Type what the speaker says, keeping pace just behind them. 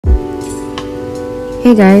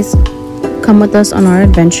Hey guys, come with us on our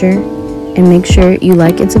adventure and make sure you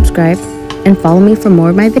like and subscribe and follow me for more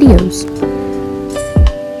of my videos.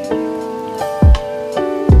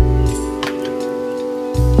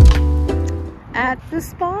 At the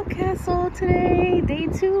spa castle today, day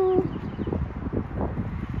 2.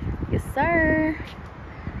 Yes sir.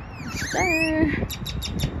 Yes sir.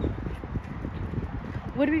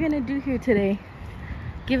 What are we gonna do here today?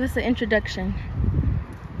 Give us an introduction.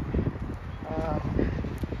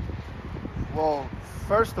 Well,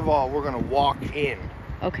 first of all, we're gonna walk in.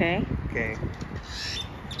 Okay. Okay.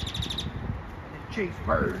 Chase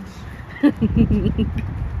birds.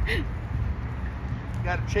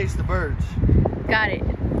 Gotta chase the birds. Got it.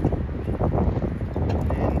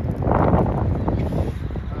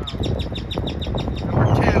 Number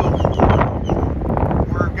 2,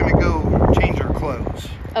 we're gonna go change our clothes.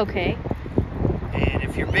 Okay. And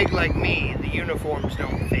if you're big like me, the uniforms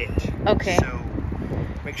don't fit. Okay. So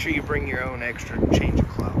make sure you bring your own extra change of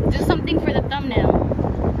clothes. Do something for the thumbnail.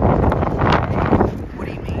 What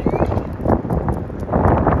do you mean?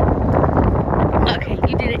 Okay,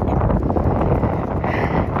 you did it.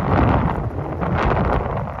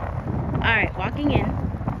 Alright, walking in.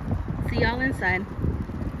 See y'all inside.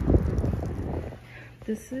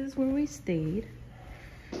 This is where we stayed.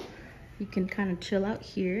 You can kind of chill out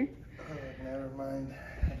here. Never mind.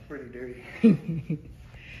 That's pretty dirty.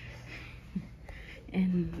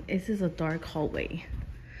 And this is a dark hallway.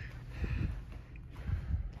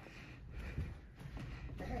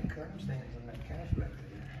 I had curtain stains on that couch back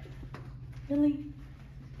there. Really?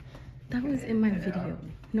 That was in my video.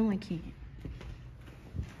 No, I can't.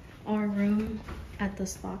 Our room at the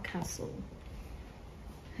spa castle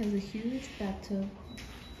has a huge bathtub.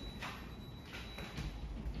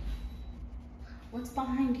 What's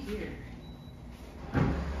behind here?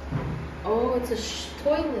 Oh, it's a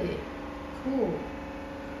toilet. Cool.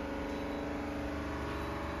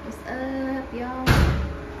 What's up, y'all?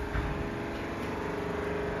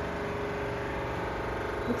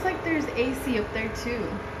 Looks like there's AC up there too.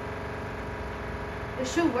 It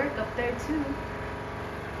should work up there too.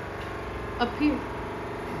 Up here.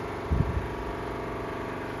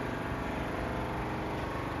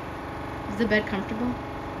 Is the bed comfortable?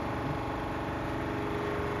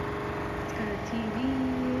 It's got a TV,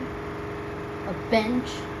 a bench.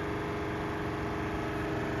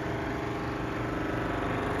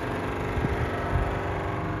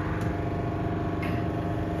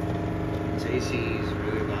 AC is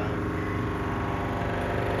really loud.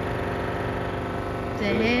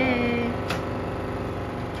 Hey.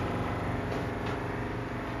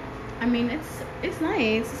 I mean, it's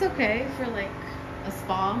nice. It's okay for like a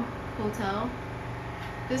spa hotel.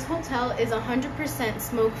 This hotel is 100%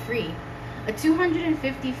 smoke free. A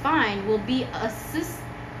 $250 fine will be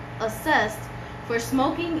assessed for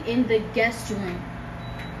smoking in the guest room.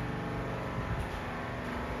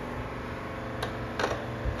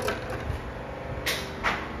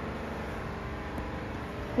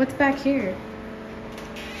 What's back here?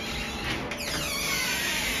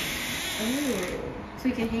 Oh, so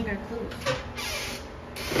we can hang our clothes.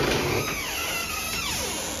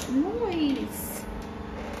 Nice.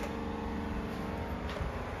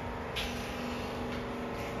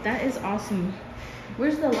 That is awesome.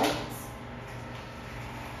 Where's the lights?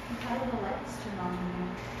 How do the lights turn on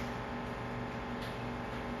now?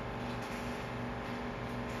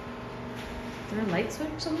 Is there a light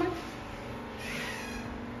switch somewhere?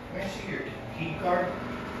 Can I see your key card?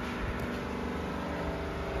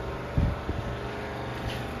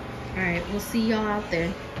 Alright, we'll see y'all out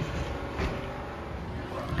there.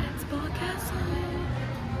 At Spa Castle.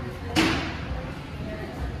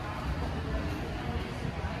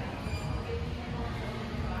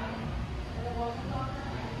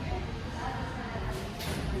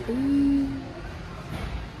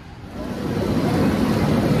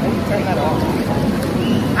 Turn that off.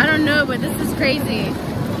 I don't know, but this is crazy.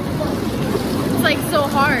 It's like so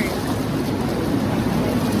hard.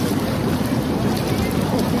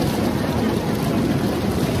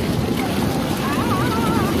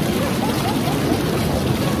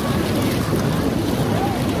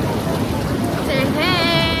 Say hey.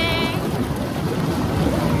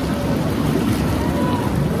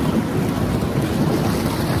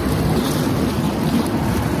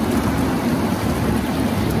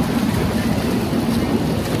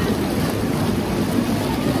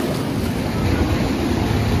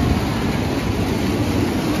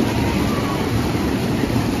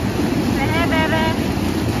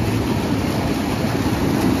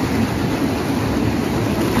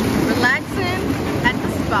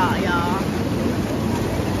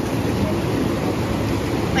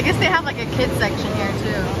 I guess they have like a kids section here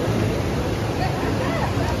too.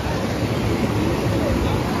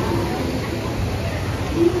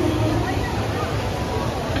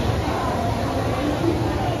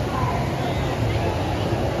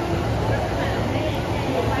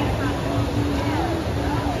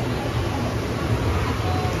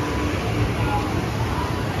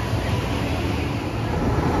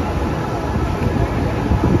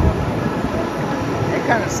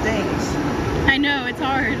 Kind of stings. I know, it's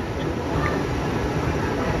hard.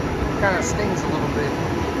 Kind of stings a little bit.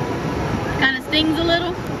 Kind of stings a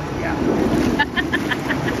little? Yeah.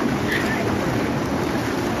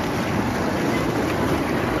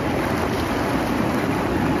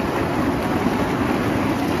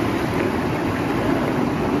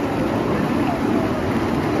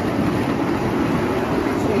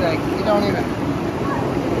 See, like, you don't even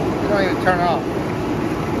turn off.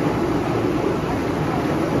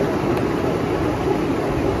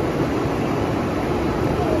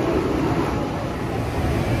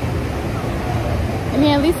 I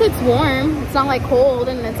mean, at least it's warm. It's not like cold,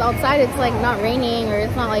 and it's outside. It's like not raining, or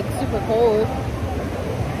it's not like super cold.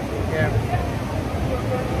 Yeah.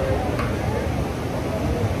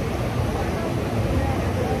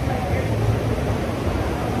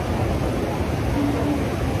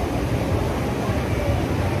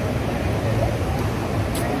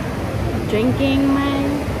 Drinking my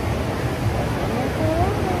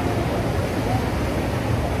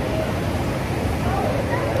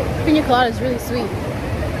pina colada is really sweet.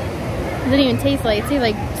 It doesn't even taste like, it tastes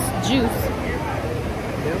like juice.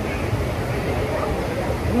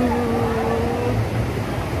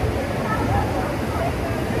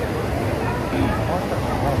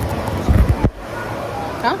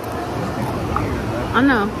 Huh? I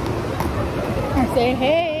know. Say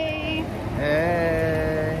hey.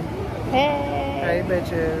 Hey. Hey. Hey,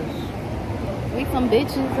 bitches. We some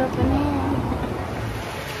bitches up in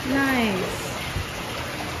here. Nice.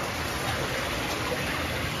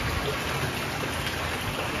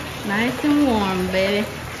 Nice and warm, baby.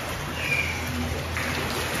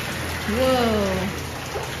 Whoa.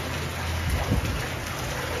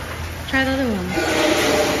 Try the other one.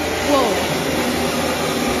 Whoa.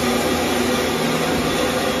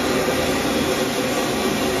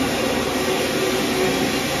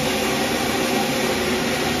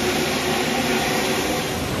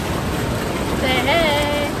 Say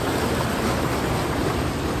hey.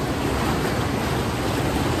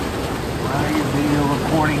 Why are you video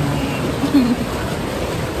recording me?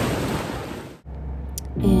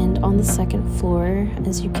 And on the second floor,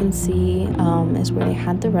 as you can see, is where they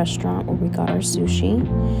had the restaurant where we got our sushi.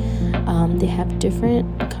 They have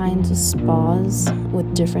different kinds of spas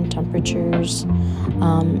with different temperatures,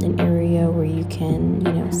 an area where you can,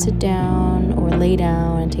 sit down or lay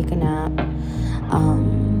down and take a nap.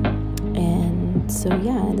 And so,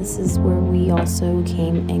 yeah, this is where we also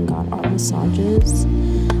came and got our massages,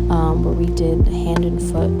 where we did hand and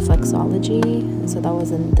foot flexology. So that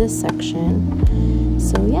was in this section.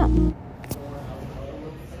 So yeah,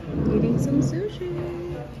 Eating some sushi.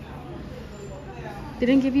 They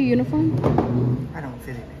didn't give you uniform? I don't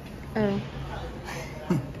fit it. Oh.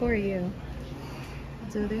 Poor you.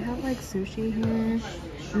 So they have like sushi here.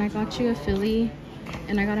 And I got you a Philly.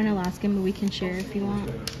 And I got an Alaskan, but we can share if you want.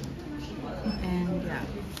 And yeah,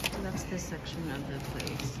 so that's this section of the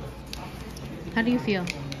place. How do you feel?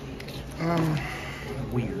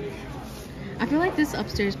 Weird. I feel like this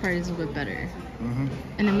upstairs part is a bit better. Mm-hmm.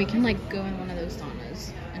 And then we can like go in one of those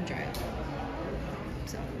saunas and try it.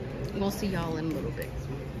 So we'll see y'all in a little bit.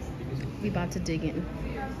 We about to dig in.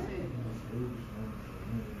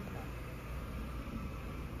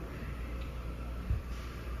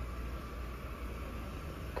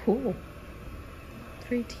 Cool.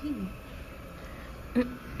 Free tea.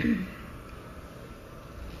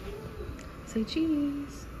 Say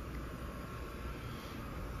cheese.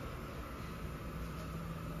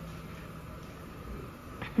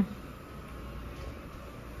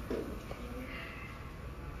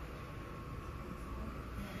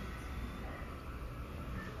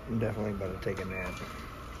 I'm definitely about to take a nap.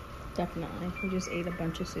 Definitely. We just ate a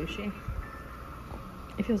bunch of sushi.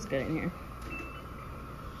 It feels good in here.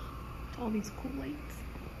 All these cool lights.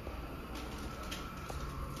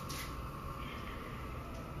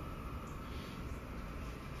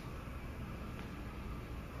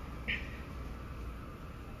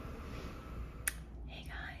 Hey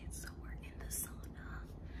guys, so we're in the sauna.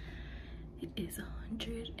 It is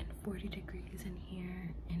 140 degrees in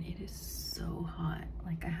here and it is so hot.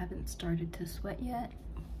 Like I haven't started to sweat yet,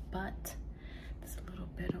 but there's a little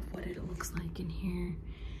bit of what it looks like in here.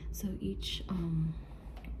 So each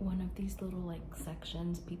one of these little like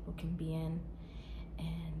sections people can be in,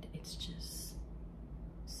 and it's just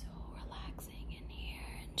so relaxing in here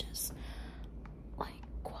and just like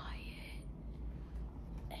quiet,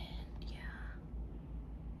 and yeah,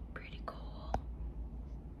 pretty cool.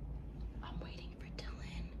 I'm waiting for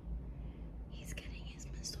Dylan. He's getting his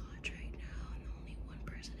massage right now, and only one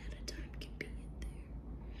person at a time can be in there.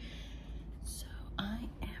 So I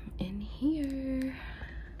am in here.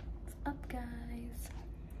 What's up, guys?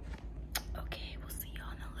 Okay, we'll see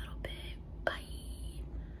y'all in a little bit. Bye.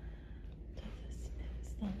 This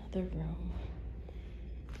is another room.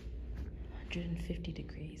 150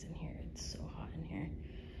 degrees in here. It's so hot in here.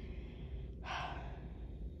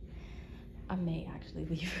 I may actually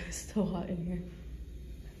leave. It's so hot in here.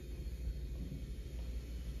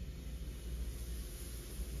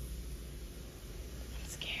 I'm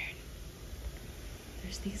scared.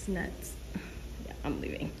 There's these nuts. Yeah, I'm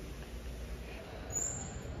leaving.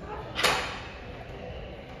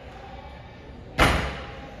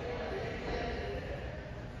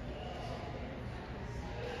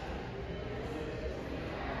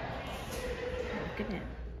 Look at it.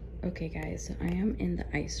 Okay, guys, so I am in the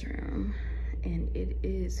ice room, and it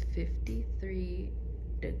is 53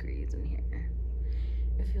 degrees in here.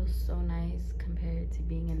 It feels so nice compared to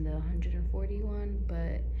being in the 141,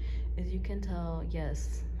 but as you can tell,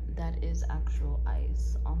 yes, that is actual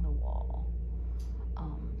ice on the wall.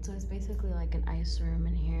 So it's basically like an ice room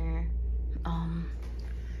in here. I'm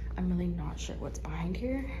really not sure what's behind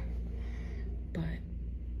here, but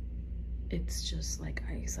it's just like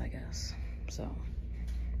ice, I guess. So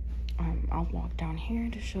I'll walk down here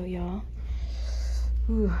to show y'all.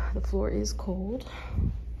 Ooh, the floor is cold.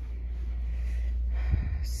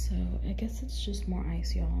 So I guess it's just more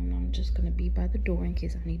ice, y'all, and I'm just gonna be by the door in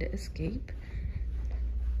case I need to escape.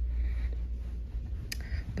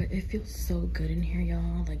 But it feels so good in here,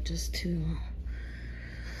 y'all, like just to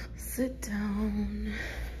sit down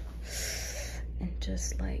and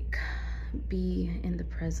just like be in the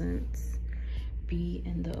presence, be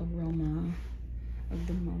in the aroma of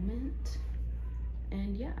the moment.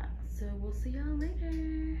 And yeah, so we'll see y'all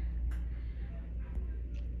later.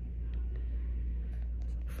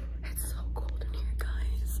 It's so cold in here,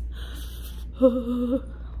 guys.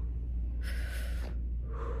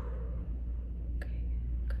 Okay,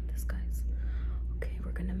 got this, guys. Okay,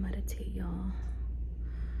 we're gonna meditate, y'all.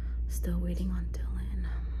 Still waiting on Dylan.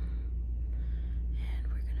 And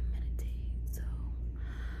we're gonna meditate. So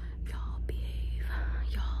y'all behave.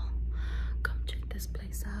 Y'all come check this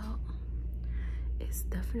place out. It's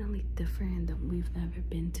definitely different than we've ever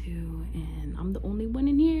been to, and I'm the only one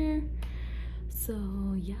in here. So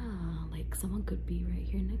yeah, like someone could be right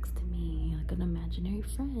here next to me, like an imaginary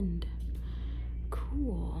friend.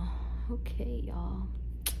 Cool. Okay, y'all.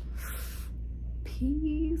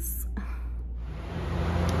 Peace.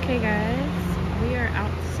 Okay, guys, we are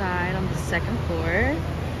outside on the second floor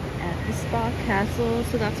at the Spa Castle.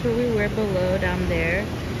 So that's where we were below down there.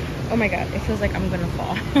 Oh my god, it feels like I'm gonna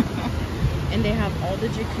fall. And they have all the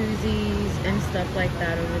jacuzzis and stuff like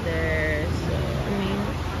that over there. So I mean,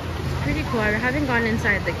 it's pretty cool. I haven't gone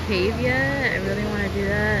inside the cave yet. I really want to do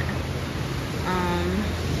that.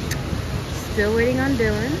 Still waiting on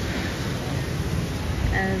Dylan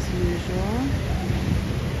as usual.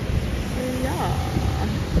 So yeah,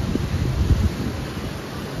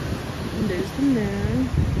 there's the moon.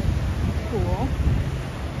 Cool.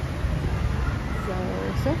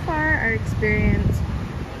 So far our experience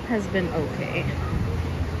has been okay.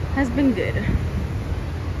 Has been good.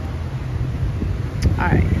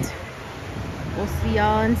 Alright. We'll see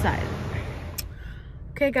y'all inside.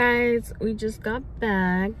 Okay, guys, we just got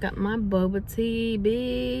back. Got my boba tea,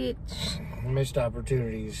 bitch. Missed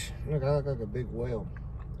opportunities. Look, I look like a big whale.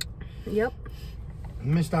 Yep.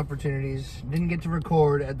 Missed opportunities. Didn't get to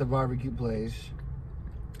record at the barbecue place.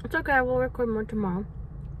 It's okay, we'll record more tomorrow.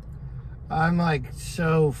 I'm like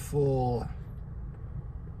so full.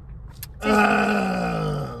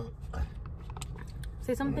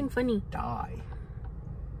 Say something funny. Die.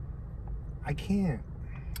 I can't.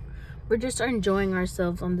 We're just enjoying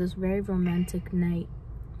ourselves on this very romantic night.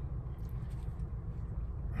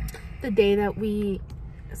 The day that we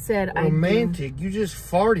said romantic? You just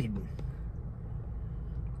farted.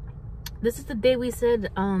 This is the day we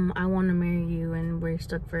said I want to marry you and we're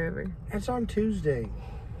stuck forever. That's on Tuesday.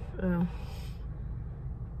 Oh.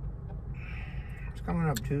 It's coming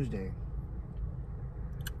up Tuesday.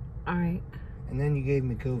 Alright. And then you gave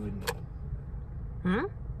me COVID. Huh?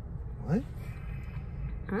 What?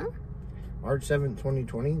 Huh? March 7th,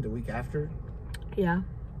 2020, the week after? Yeah.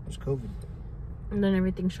 It was COVID. And then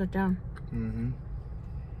everything shut down. Mm-hmm.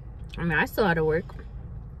 I mean, I still had to work.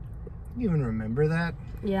 You even remember that?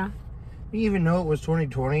 Yeah. You even know it was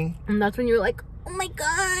 2020? And that's when you were like, oh my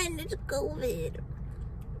god, it's COVID.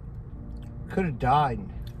 Could have died.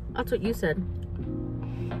 That's what you said.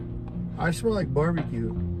 I smell like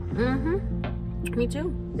barbecue. Mm-hmm. Me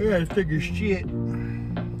too. Yeah, I figure shit.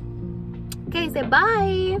 Okay, say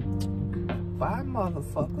bye. Bye,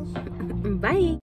 motherfuckers. Bye.